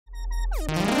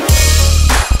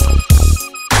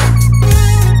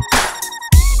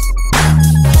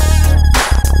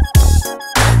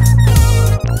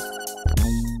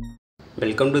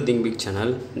Welcome to think big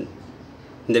channel.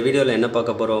 இந்த வீடியோவில் என்ன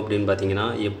பார்க்க போகிறோம் அப்படின்னு பார்த்தீங்கன்னா,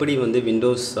 எப்படி வந்து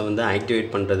விண்டோஸை வந்து ஆக்டிவேட்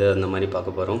பண்ணுறது அந்த மாதிரி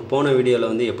பார்க்க போகிறோம். போன வீடியோவில்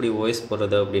வந்து எப்படி ஓஎஸ்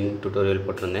போடுறது அப்படின்னு டுட்டோரியல்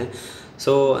போட்டிருந்தேன்.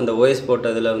 ஸோ அந்த ஓஎஸ்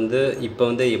போட்டதில் வந்து இப்போ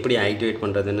வந்து எப்படி ஆக்டிவேட்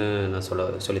பண்ணுறதுன்னு நான்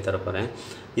சொல்லித்தர போகிறேன்.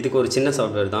 இதுக்கு ஒரு சின்ன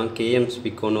சாஃப்ட்வேர் தான், KM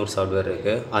Spicoன்னு ஒரு சாஃப்ட்வேர்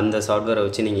இருக்குது. அந்த சாஃப்ட்வேரை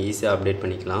வச்சு நீங்கள் ஈஸியாக அப்டேட்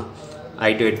பண்ணிக்கலாம்,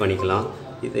 ஆக்டிவேட் பண்ணிக்கலாம்.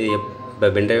 இது இப்போ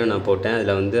பென்ட்ரைவை நான் போட்டேன்,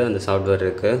 அதில் வந்து அந்த சாஃப்ட்வேர்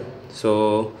இருக்குது. ஸோ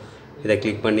இதை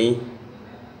கிளிக் பண்ணி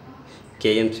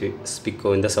KM Spico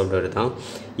இந்த சாஃப்ட்வேர் தான்.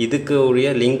 இதுக்கு உரிய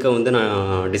லிங்க்கை வந்து நான்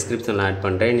டிஸ்கிரிப்ஷனில் ஆட்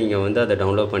பண்ணுறேன். நீங்கள் வந்து அதை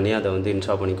டவுன்லோட் பண்ணி அதை வந்து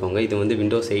இன்ஸ்டால் பண்ணிக்கோங்க. இது வந்து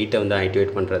Windows 8 வந்து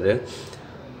ஆக்டிவேட் பண்ணுறது.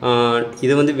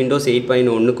 இது வந்து Windows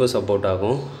 8.1க்கும் சப்போர்ட்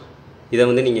ஆகும். இதை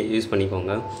வந்து நீங்கள் யூஸ்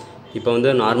பண்ணிக்கோங்க. இப்போ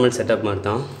வந்து நார்மல் செட்டப் மாதிரி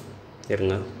தான்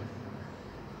இருங்க.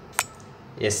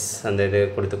 எஸ் அந்த இது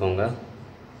கொடுத்துக்கோங்க.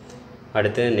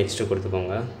 அடுத்து நெக்ஸ்ட்டு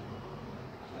கொடுத்துக்கோங்க.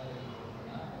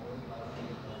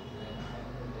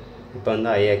 இப்போ வந்து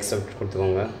ஐ அக்செப்ட்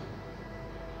கொடுத்துக்கோங்க.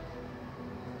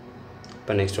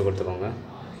 இப்போ நெக்ஸ்ட்டு கொடுத்துக்கோங்க.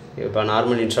 இப்போ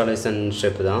நார்மல் இன்ஸ்டாலேஷன்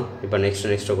ஸ்டெப்பு தான். இப்போ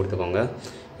நெக்ஸ்ட்டு கொடுத்துக்கோங்க.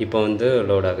 இப்போ வந்து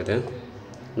லோட் ஆகுது.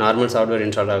 நார்மல் சாஃப்ட்வேர்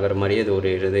இன்ஸ்டால் ஆகிற மாதிரியே இது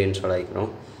ஒரு இது இன்ஸ்டால்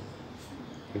ஆகிக்கிறோம்.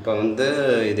 இப்போ வந்து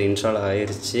இது இன்ஸ்டால்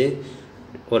ஆகிருச்சு.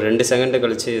 ஒரு 2 செகண்டு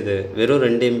கழித்து இது வெறும்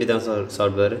 2 MB தான்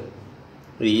சாஃப்ட்வேர்.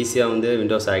 இது ஈஸியாக வந்து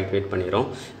விண்டோஸ் ஆக்டிவேட் பண்ணிடும்.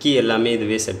 கீ எல்லாமே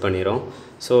இதுவே செட் பண்ணிடும்.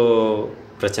 ஸோ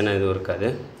பிரச்சனை எதுவும் இருக்காது.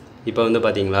 இப்போ வந்து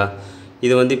பார்த்தீங்களா,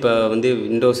 இது வந்து இப்போ வந்து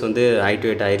விண்டோஸ் வந்து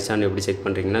ஆக்டிவேட் ஆகிடுச்சான்னு எப்படி செக்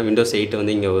பண்ணுறீங்கன்னா, Windows 8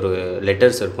 வந்து இங்கே ஒரு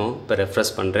லெட்டர்ஸ் இருக்கும். இப்போ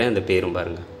ரெஃப்ரெஷ் பண்ணுறேன், அந்த பேரும்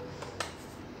பாருங்கள்.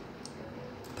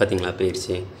 பார்த்தீங்களா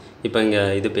போயிடுச்சு. இப்போ இங்கே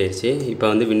இது போயிடுச்சு. இப்போ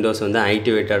வந்து விண்டோஸ் வந்து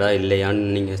ஆக்டிவேட்டடாக இல்லையான்னு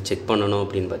நீங்கள் செக் பண்ணணும்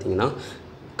அப்படின்னு பார்த்தீங்கன்னா,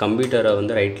 கம்ப்யூட்டரை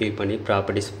வந்து ரைட் கிளிக் பண்ணி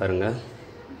ப்ராப்பர்ட்டிஸ் பாருங்கள்.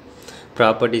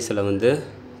 ப்ராப்பர்ட்டிஸில் வந்து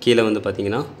கீழே வந்து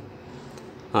பார்த்தீங்கன்னா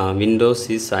விண்டோஸ்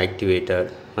இஸ் ஆக்டிவேட்டட்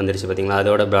வந்துருச்சு. பார்த்தீங்களா,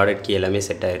 அதோட ப்ராடக்ட் கீ எல்லாமே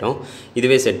செட் ஆகிரும்.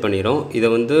 இதுவே செட் பண்ணிடும். இதை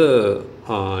வந்து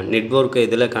நெட்வொர்க்கு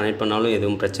இதில் கனெக்ட் பண்ணாலும்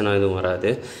எதுவும் பிரச்சனை எதுவும் வராது.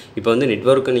 இப்போ வந்து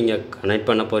நெட்வொர்க்கு நீங்கள் கனெக்ட்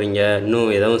பண்ண போகிறீங்க,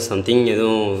 இன்னும் எதுவும் சம்திங்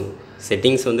எதுவும்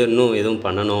செட்டிங்ஸ் வந்து இன்னும் எதுவும்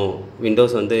பண்ணணும்,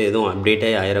 விண்டோஸ் வந்து எதுவும்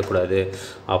அப்டேட்டே ஆகிடக்கூடாது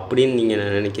அப்படின்னு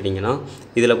நீங்கள் நினைக்கிறீங்கன்னா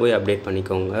இதில் போய் அப்டேட்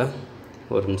பண்ணிக்கோங்க.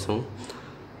 ஒரு நிமிஷம்.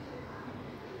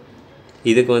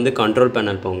 இதுக்கு வந்து கண்ட்ரோல்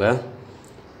பேனல் போங்க.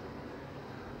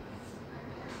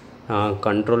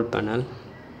 Control panel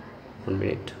 1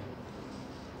 minute.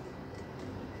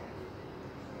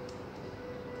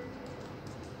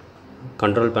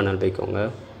 Control panel போய்க்கோங்க.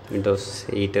 Windows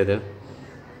 8 இது.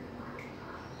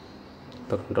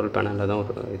 இப்போ கண்ட்ரோல் பேனலில் தான்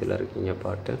ஒரு இதில் இருக்கீங்க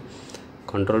பாட்டு.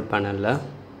 கண்ட்ரோல் பேனலில்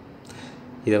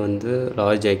இதை வந்து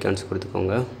லார்ஜ் ஐக்கான்ஸ்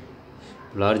கொடுத்துக்கோங்க.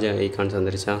 லார்ஜ் ஐக்கான்ஸ்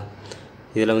வந்துருச்சா,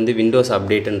 இதில் வந்து விண்டோஸ்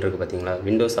அப்டேட்டுன்னு இருக்குது பார்த்தீங்களா,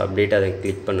 விண்டோஸ் அப்டேட் அதை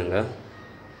கிளிக் பண்ணுங்கள்.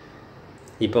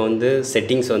 இப்போ வந்து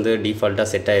செட்டிங்ஸ் வந்து டிஃபால்ட்டாக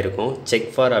செட் ஆகிருக்கும். செக்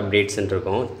ஃபார் அப்டேட்ஸ்ன்னு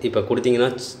இருக்கும். இப்போ கொடுத்தீங்கன்னா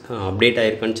அப்டேட்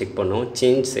ஆகிருக்கான்னு செக் பண்ணோம்.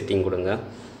 சேஞ்ச் செட்டிங் கொடுங்க.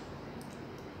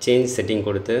 சேஞ்ச் செட்டிங்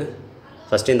கொடுத்து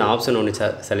ஃபஸ்ட்டு இந்த ஆப்ஷன் ஒன்று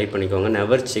செலக்ட் பண்ணிக்கோங்க,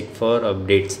 நெவர் செக் ஃபார்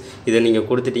அப்டேட்ஸ். இதை நீங்கள்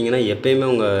கொடுத்துட்டிங்கன்னா எப்போயுமே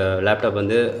உங்கள் லேப்டாப்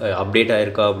வந்து அப்டேட்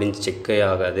ஆகிருக்கா அப்படின்னு செக்கே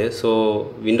ஆகாது. ஸோ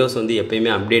விண்டோஸ் வந்து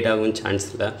எப்போயுமே அப்டேட் ஆகும்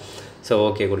சான்ஸ் இல்லை. ஸோ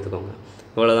ஓகே கொடுத்துக்கோங்க.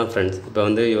 இவ்வளோதான் ஃப்ரெண்ட்ஸ். இப்போ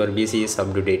வந்து your PC is up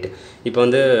to date. இப்போ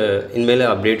வந்து இனிமேல்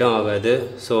அப்டேட்டும் ஆகாது.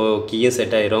 ஸோ கீயும்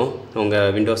செட் ஆகிரும்.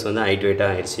 உங்கள் விண்டோஸ் வந்து ஆக்டிவேட்டாக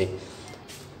ஆகிடுச்சு.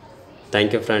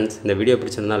 Thank you friends. இந்த வீடியோ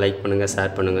பிடிச்சிருந்தால் லைக் பண்ணுங்கள்,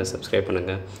 ஷேர் பண்ணுங்கள், சப்ஸ்கிரைப்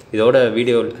பண்ணுங்கள்.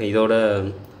 இதோட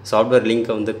சாஃப்ட்வேர்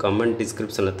லிங்க்கை வந்து கமெண்ட்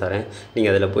டிஸ்கிரிப்ஷனில் தரேன்.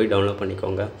 நீங்கள் அதில் போய் டவுன்லோட்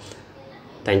பண்ணிக்கோங்க.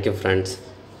 Thank you friends.